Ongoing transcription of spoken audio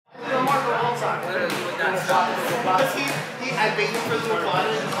I beat him for the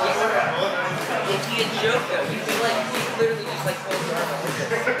Omaplata. You can't joke though. You feel like you literally just like pulled your arm over.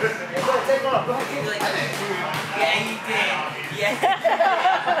 Take off. You're like, yeah, you did. Yeah.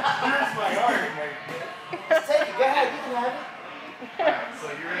 Here's my arm. Take it. Go ahead. You can have it. Alright, so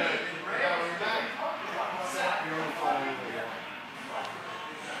you're gonna back.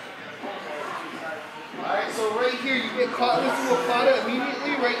 Alright, so right here you get caught with the Omaplata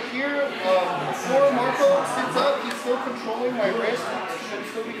immediately. Right here, before Marco sits up, he's still controlling my wrist. He should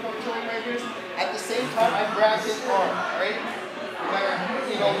still be controlling my wrist. At the same time, I grab his arm. Alright?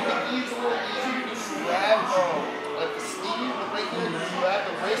 You know, with the knees a little easier, you just grab like the sleeve, but right here, you grab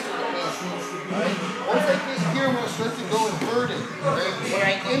the wrist or the hand. Alright? Once I get here, I'm going to start to go inverted. Right? When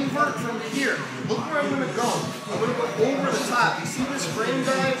I invert from here, look where I'm going to go. I'm going to go over the top. You see this frame,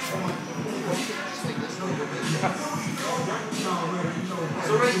 guys?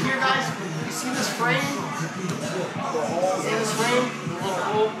 So right here, guys, you see this frame? See this frame? The little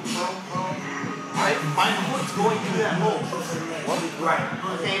hole? Right? My foot's going through that hole. Right.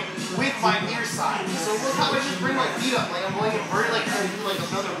 Okay? With my near side. So look how I just bring my feet up. Like I'm going inverted, like I'm doing like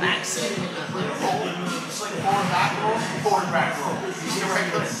another back sit, like a roll. Just like forward back roll, forward back roll. You see a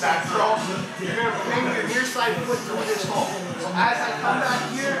regular back roll? You're going to bring your near side foot through this hole. So as I come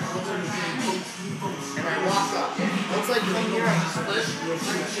back here, and I walk up. Once I come here, I split.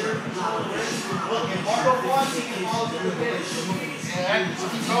 Look, if Marco wants, he can follow through the finish. And just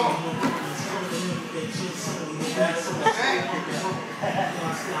keep going. Okay?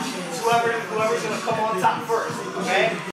 Whoever's going to come on top first. Okay?